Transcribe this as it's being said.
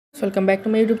So welcome back to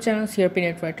my YouTube channel, CRP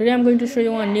Network. Today I'm going to show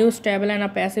you a new stable and a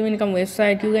passive income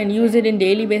website. You can use it in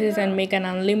daily basis and make an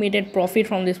unlimited profit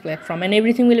from this platform. And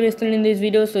everything will be explained in this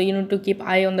video, so you need to keep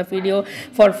eye on the video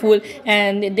for full,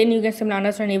 and then you can simply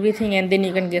understand everything and then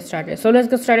you can get started. So let's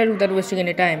get started without wasting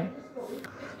any time.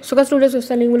 So guys, today's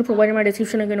website link will provide in my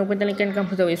description. You can open the link and come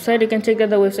to the website. You can check that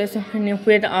the website is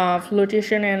with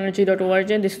flotationenergy.org.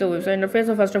 This is the website interface.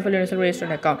 So first of all, you need to register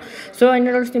an account. So in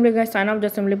order to simply guys sign up,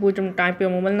 just simply type your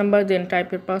mobile number, then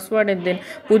type your password, and then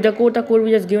put the code. The code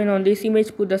we just given on this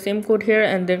image. Put the same code here,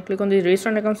 and then click on the register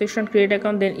an account section, create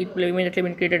account. Then it will immediately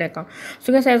be created account.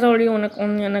 So guys, as already on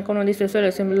an account on this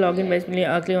website, simply log in by simply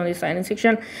click on the sign in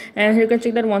section, and here you can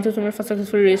check that once you submit for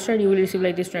successfully registered, you will receive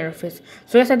like this interface.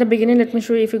 So guys, at the beginning, let me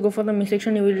show you. If you go for the me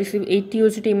section, you will receive 80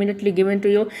 USDT immediately given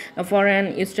to you for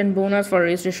an instant bonus for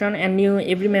registration, and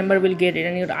every member will get it,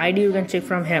 and your ID you can check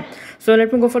from here. So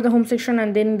let me go for the home section,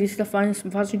 and then this is the first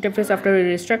interface after you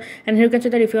register. And here you can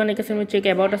check that if you want to simply check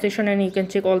about a section, and you can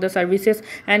check all the services,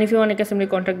 and if you want to simply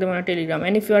contact them on a Telegram.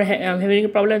 And if you are having a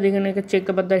problem, you can check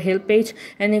about the help page,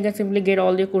 and you can simply get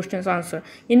all your questions answered.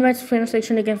 Invite friends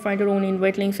section, you can find your own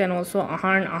invite links, and also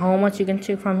earn how much you can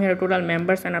check from here, total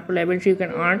members and up to level 3 you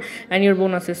can earn, and your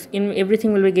bonuses in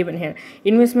everything will be given here.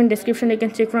 Investment description you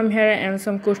can check from here, and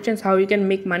some questions how you can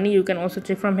make money you can also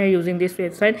check from here using this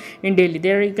website in daily.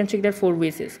 There you can check that 4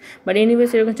 basis, but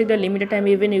anyways you can check the limited time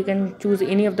event. You can choose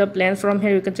any of the plans from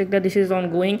here. You can check that this is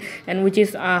ongoing, and which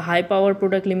is a high power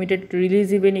product limited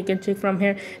release event. You can check from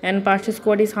here, and purchase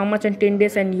code is how much in 10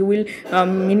 days, and you will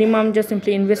minimum just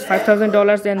simply invest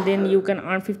 $5,000, and then you can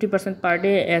earn 50% per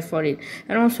day as for it.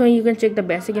 And also you can check the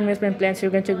basic investment plans.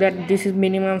 You can check that this is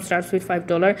minimum starts with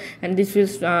 $5, and this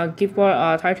will give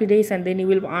for 30 days, and then you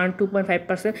will earn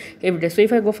 2.5% every day. So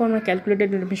if I go for my calculator,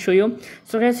 let me show you.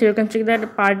 So guys, here you can check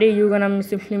that per day you're gonna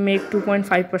simply make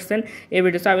 2.5%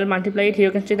 every day. So I will multiply it. Here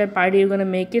you can check that per day you're gonna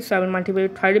make it, so I will multiply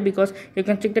it 30, because you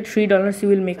can check that $3 you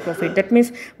will make profit. That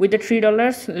means with the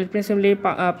 $3, let me simply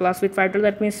plus with $5,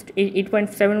 that means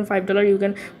 $8.75 you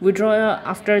can withdraw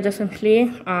after just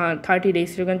simply 30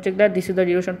 days. You can check that this is the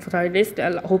duration for 30 days.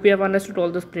 I hope you have understood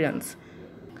all those plans.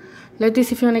 Like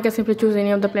this, if you want to simply choose any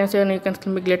of the plans, and you can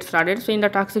simply get started. So in the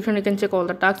task section, you can check all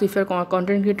the tasks. If you're a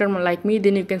content creator like me,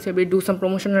 then you can simply do some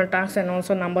promotional tasks, and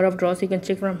also number of draws you can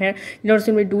check from here. You don't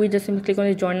simply do it, just simply click on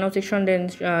the join now section, then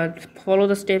follow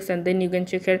the steps, and then you can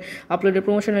check here, upload a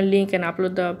promotional link, and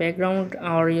upload the background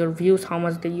or your views, how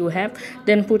much you have,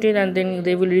 then put it, and then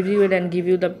they will review it and give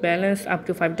you the balance up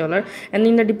to $5. And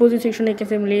in the deposit section, you can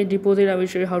simply deposit. I will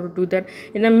show you how to do that.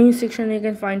 In the me section, you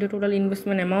can find the total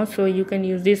investment amount, so you can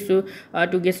use this to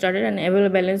get started, and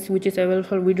available balance which is available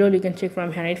for withdrawal you can check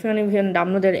from here. If you can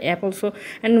download that app also,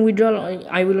 and withdrawal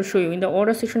I will show you. In the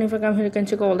order section, if I come here, you can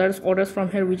check all the orders from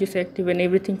here which is active, and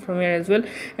everything from here as well.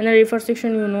 And the refer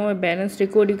section, a balance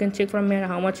record you can check from here,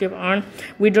 how much you have earned.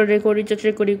 Withdrawal record, recharge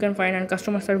record you can find, and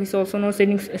customer service also.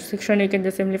 Settings section, you can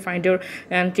just simply find your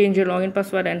and change your login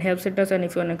password and help settings, and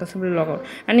if you want to simply log out.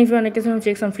 And if you want to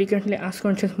check some frequently asked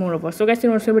questions moreover. So guys,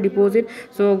 you also have a deposit,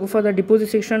 so go for the deposit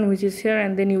section which is here,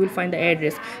 and then you will find the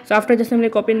address. So after just simply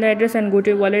copying the address and go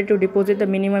to your wallet to deposit, the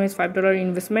minimum is $5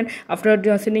 investment. After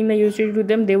sending the USDT to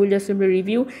them, they will just simply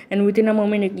review, and within a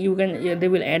moment you can they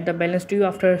will add the balance to you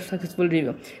after successful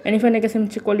review. And if I can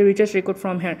check all the recharge record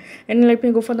from here, and let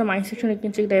me go for the my section, you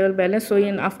can check the available balance. So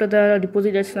after the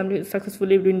deposit is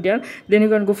successfully been done, then you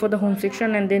can go for the home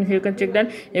section, and then here you can check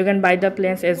that you can buy the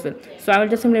plans as well. So I will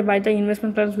just simply buy the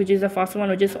investment plans, which is the first one,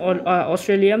 which is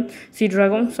Australia Sea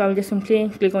Dragon. So I will just simply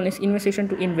click on this invest section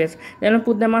to invest. Then I'll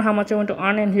put them on how much I want to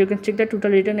earn, and here you can check the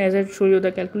total return as I show you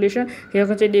the calculation. Here you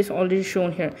can check this already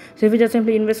shown here. So if you just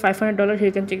simply invest $500, here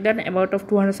you can check that about of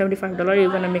 $275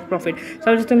 you're gonna make profit.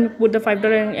 So I'll just simply put the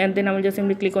 $5, and then I will just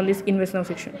simply click on this invest now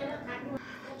section.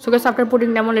 So guys, after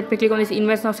putting them on, let me click on this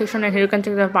invest now section, and here you can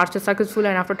check the purchase successful,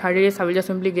 and after 30 days I will just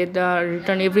simply get the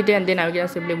return every day, and then I will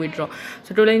just simply withdraw.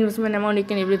 So total investment amount you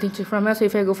can everything check from here. So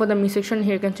if I go for the me section,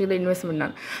 here you can check the investment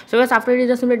done. So guys, after it is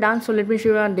just simply done, so let me show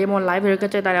you a demo live. Here you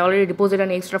can check that I already deposited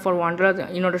an extra for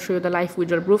 $1 in order to show you the live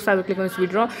withdrawal proof. So I will click on this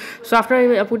withdraw. So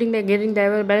after getting the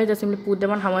available balance, just simply put them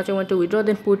on how much I want to withdraw,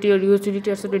 then put your USDT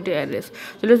ERC20 address.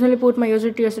 So let's simply put my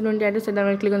USDT ERC20 address, and then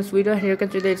I will click on this withdraw. Here you can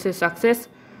see that it says success.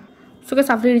 So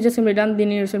guys, after it is just simply done, then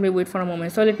you simply wait for a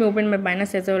moment. So let me open my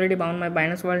Binance, as I already bound my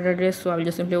Binance wallet address. So I will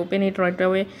just simply open it right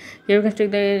away. Here you can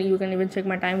check you can even check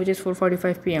my time, which is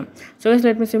 4:45 p.m. So guys,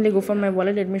 let me simply go for my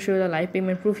wallet. Let me show you the live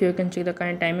payment proof. Here you can check the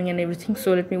current timing and everything.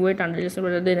 So let me wait until just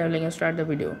then I will start the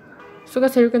video. So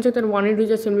guys, here you can check that one it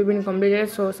just simply been completed.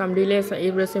 So some delays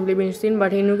it has simply been seen,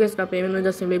 but in any case the payment will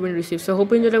just simply been received. So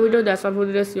hope you enjoyed the video. That's all for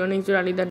today. See you next video.